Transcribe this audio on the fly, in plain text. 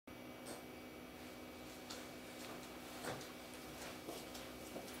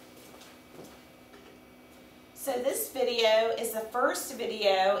So this video is the first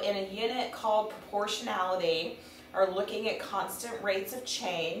video in a unit called proportionality, or looking at constant rates of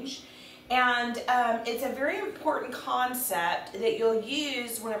change. And it's a very important concept that you'll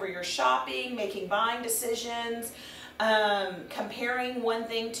use whenever you're shopping, making buying decisions, comparing one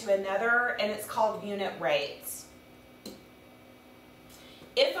thing to another, and it's called unit rates.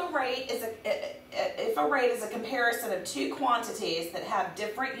 If a rate is a comparison of two quantities that have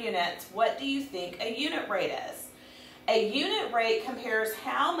different units, what do you think a unit rate is? A unit rate compares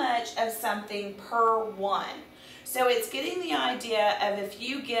how much of something per one. So it's getting the idea of if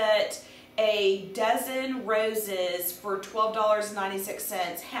you get a dozen roses for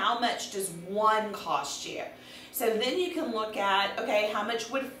 $12.96, how much does one cost you? So then you can look at, okay, how much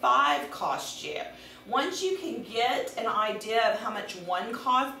would 5 cost you? Once you can get an idea of how much one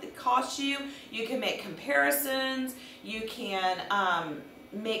costs you, you can make comparisons, you can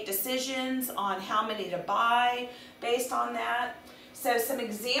make decisions on how many to buy based on that. So some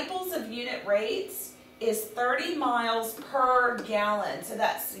examples of unit rates is 30 miles per gallon. So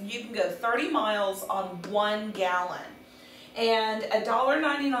that's, you can go 30 miles on 1 gallon. And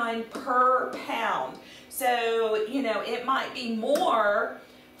 $1.99 per pound. So, you know, it might be more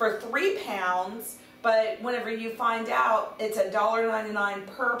for 3 pounds, but whenever you find out it's $1.99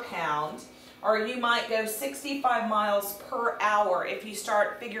 per pound, or you might go 65 miles per hour if you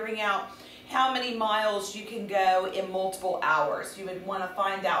start figuring out how many miles you can go in multiple hours. You would want to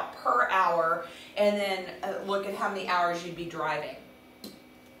find out per hour and then look at how many hours you'd be driving.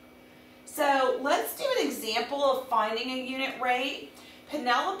 So let's do an example of finding a unit rate.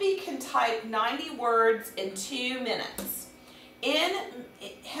 Penelope can type 90 words in 2 minutes.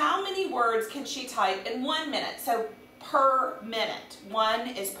 How many words can she type in 1 minute? So per minute. 1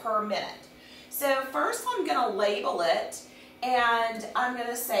 is per minute. So first I'm going to label it, and I'm going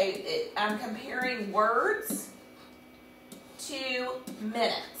to say I'm comparing words to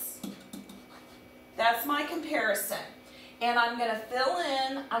minutes. That's my comparison. And I'm going to fill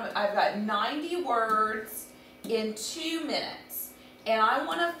in, I've got 90 words in 2 minutes. And I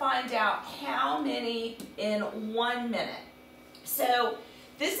want to find out how many in 1 minute. So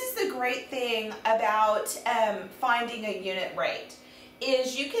this is the great thing about finding a unit rate,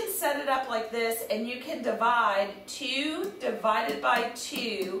 is you can set it up like this, and you can divide 2 divided by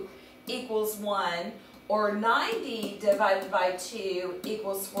 2 equals 1, or 90 divided by 2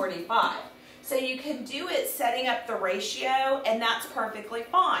 equals 45. So you can do it setting up the ratio, and that's perfectly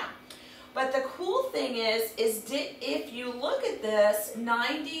fine. But the cool thing is if you look at this,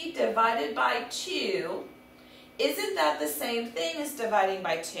 90 divided by 2, isn't that the same thing as dividing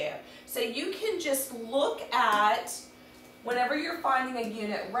by 2? So you can just look at, whenever you're finding a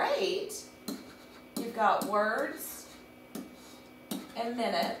unit rate, you've got words and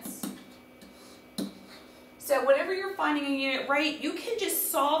minutes. So whenever you're finding a unit rate, you can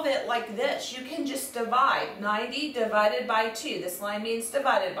just solve it like this. You can just divide 90 divided by 2. This line means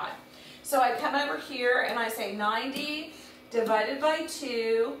divided by. So I come over here and I say 90 divided by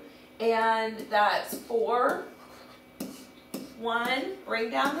 2, and that's 4. 1, bring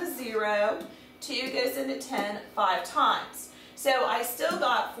down the 0, 2 goes into 10 5 times. So I still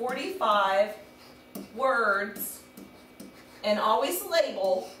got 45 words, and always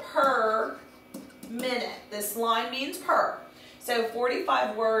label per minute. This line means per. So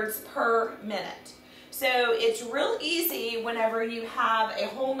 45 words per minute. So it's real easy whenever you have a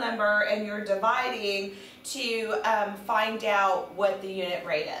whole number and you're dividing to find out what the unit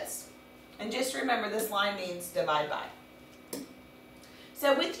rate is. And just remember, this line means divide by.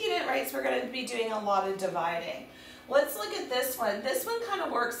 So with unit rates, we're going to be doing a lot of dividing. Let's look at this one. This one kind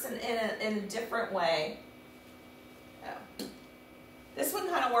of works in a different way. Oh. This one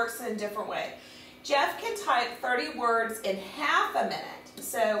kind of works in a different way. Jeff can type 30 words in half a minute.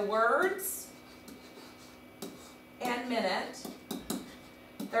 So words and minute,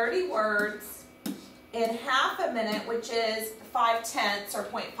 30 words in half a minute, which is 5/10 or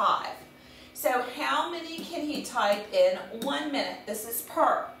 0.5. So how many can he type in 1 minute? This is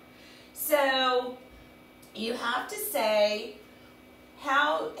per. So you have to say,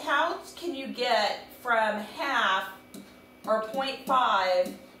 how can you get from half or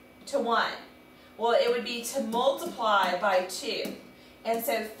 0.5 to 1? Well, it would be to multiply by 2. And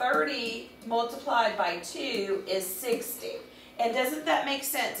so 30 multiplied by 2 is 60. And doesn't that make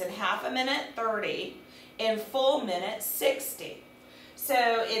sense? In half a minute, 30. In full minute, 60. So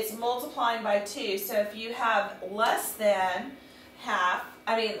it's multiplying by 2. So if you have less than half,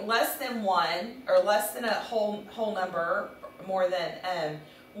 less than 1, or less than a whole number, more than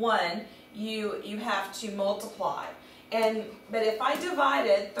 1, you have to multiply. But if I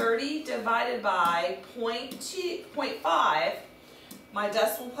divided 30 divided by 0.5, my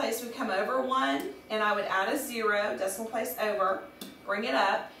decimal place would come over 1, and I would add a 0, decimal place over, bring it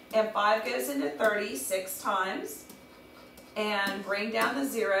up, and 5 goes into 30 6 times, and bring down the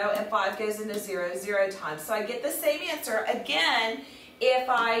 0, and 5 goes into 0 0 times. So I get the same answer again if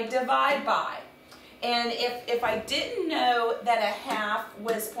I divide by. And if I didn't know that a half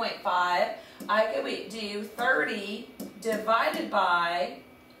was 0.5, I could do 30 divided by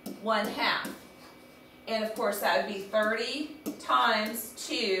 1/2. And of course that would be 30 times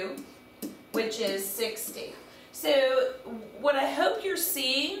 2, which is 60. So what I hope you're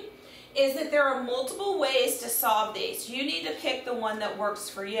seeing is that there are multiple ways to solve these. You need to pick the one that works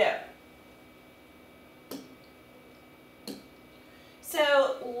for you.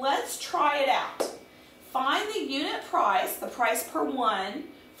 So let's try it out. Find the unit price, the price per one,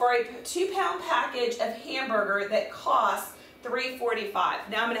 for a 2-pound package of hamburger that costs $3.45.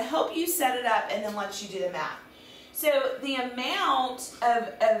 Now I'm going to help you set it up and then let you do the math. So the amount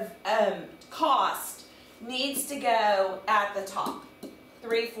of cost needs to go at the top,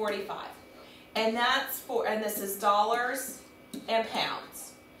 $3.45, and this is dollars and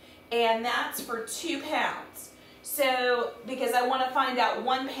pounds, and that's for 2 pounds. So because I want to find out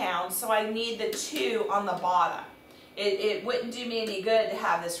 1 pound, so I need the 2 on the bottom. It wouldn't do me any good to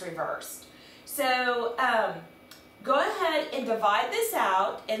have this reversed. So go ahead and divide this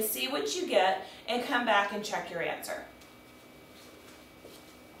out and see what you get, and come back and check your answer.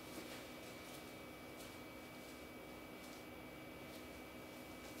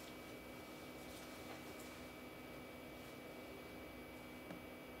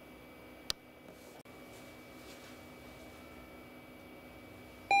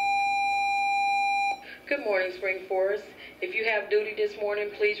 Good morning, Spring Forest. If you have duty this morning,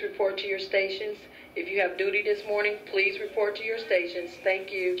 please report to your stations. If you have duty this morning, please report to your stations.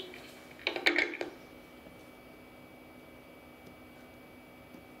 Thank you.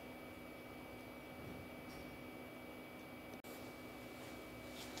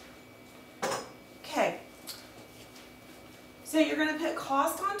 Okay. So you're going to put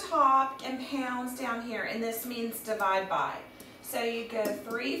cost on top and pounds down here, and this means divide by. So you go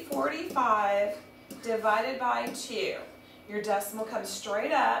 345 divided by 2. Your decimal comes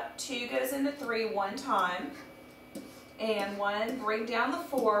straight up. 2 goes into 3 1 time, and 1, bring down the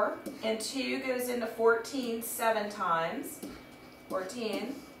 4, and 2 goes into 14 7 times,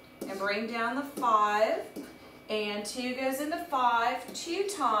 14, and bring down the 5, and 2 goes into 5 2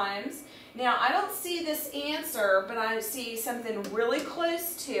 times. Now I don't see this answer, but I see something really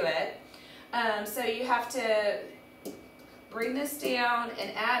close to it. So you have to bring this down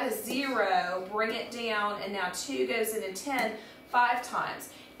and add a 0, bring it down, and now 2 goes into 10 5 times.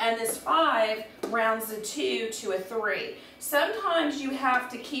 And this 5 rounds the 2 to a 3. Sometimes you have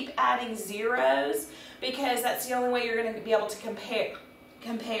to keep adding zeros because that's the only way you're going to be able to compare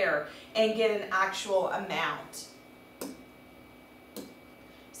and get an actual amount.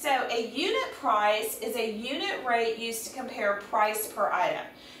 So a unit price is a unit rate used to compare price per item.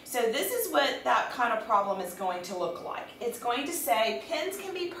 So this is what that kind of problem is going to look like. It's going to say pens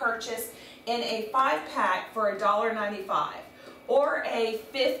can be purchased in a 5-pack for $1.95 or a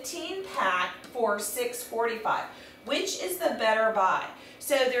 15-pack for $6.45. Which is the better buy?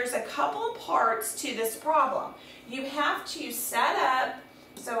 So there's a couple parts to this problem. You have to set up,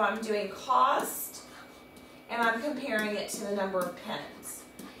 so I'm doing cost and I'm comparing it to the number of pens.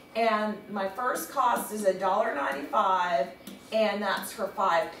 And my first cost is $1.95, and that's for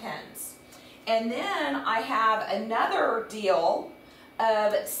 5 pens. And then I have another deal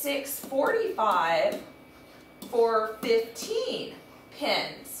of $6.45 for 15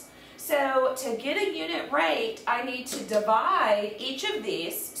 pens. So to get a unit rate, I need to divide each of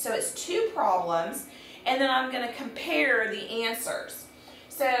these, so it's 2 problems, and then I'm going to compare the answers.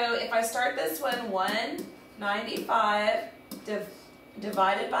 So if I start this one, 195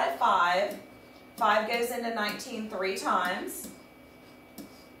 divided by 5, 5 goes into 19 3 times.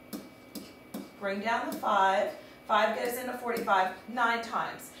 Bring down the 5. 5 goes into 45 9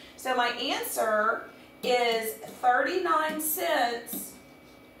 times. So my answer is 39 cents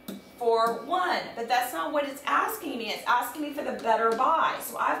for 1. But that's not what it's asking me. It's asking me for the better buy.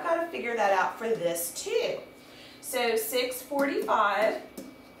 So I've got to figure that out for this too. So $6.45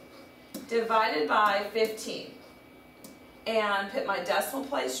 divided by 15. And put my decimal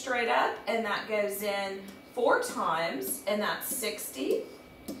place straight up, and that goes in 4 times, and that's 60.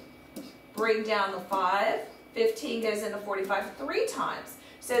 Bring down the 5. 15 goes into 45 3 times.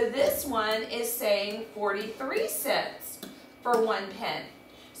 So this one is saying 43 cents for 1 pen.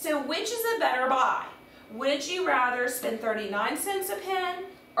 So which is a better buy? Would you rather spend 39 cents a pen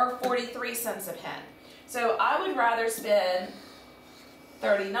or 43 cents a pen? So I would rather spend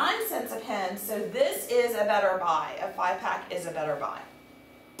 39 cents a pen, so this is a better buy. A 5-pack is a better buy.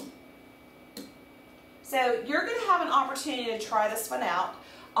 So you're going to have an opportunity to try this one out.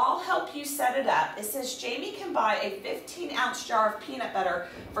 I'll help you set it up. It says Jamie can buy a 15-ounce jar of peanut butter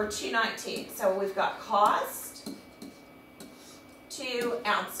for $2.19. So we've got cost, 2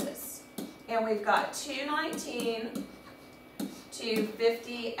 ounces. And we've got $2.19 to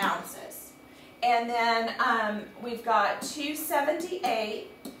 50 ounces. And then we've got $2.78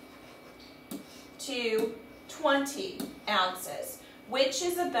 to 20 ounces. Which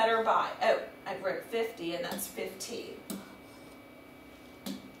is a better buy? Oh, I wrote 50 and that's 15.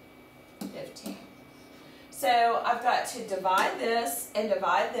 15. So I've got to divide this and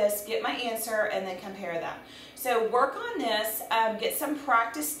divide this, get my answer, and then compare them. So work on this, get some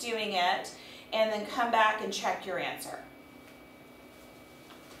practice doing it, and then come back and check your answer.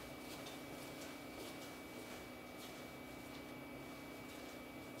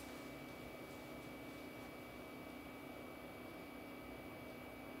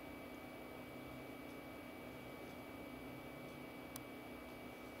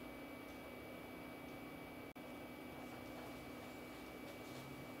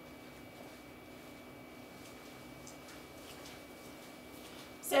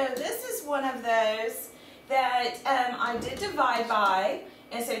 So this is one of those that I did divide by,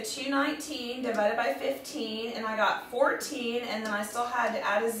 and so 219 divided by 15, and I got 14, and then I still had to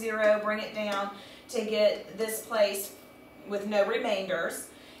add a 0, bring it down to get this place with no remainders.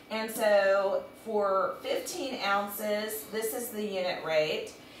 And so for 15 ounces, this is the unit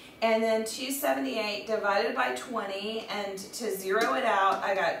rate. And then 278 divided by 20, and to zero it out,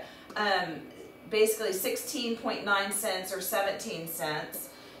 I got basically 16.9 cents or 17 cents.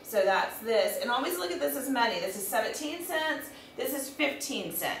 So that's this. And always look at this as money. This is 17 cents. This is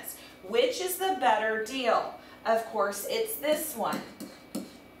 15 cents. Which is the better deal? Of course, it's this one.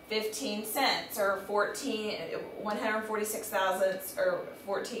 15 cents or 146 thousandths or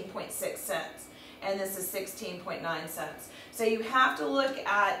 14.6 cents. And this is 16.9 cents. So you have to look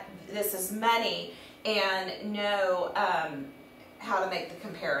at this as money and know how to make the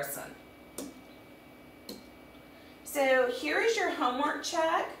comparison. So here is your homework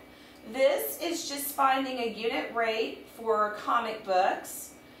check. This is just finding a unit rate for comic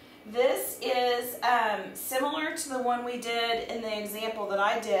books. This is similar to the one we did in the example that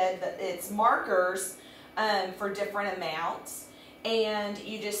I did. It's markers for different amounts. And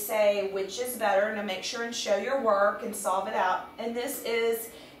you just say which is better, and to make sure and show your work and solve it out. And this is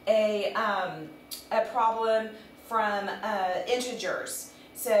a problem from integers.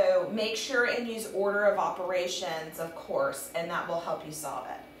 So make sure and use order of operations, of course, and that will help you solve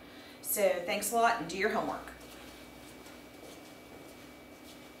it. So thanks a lot, and do your homework.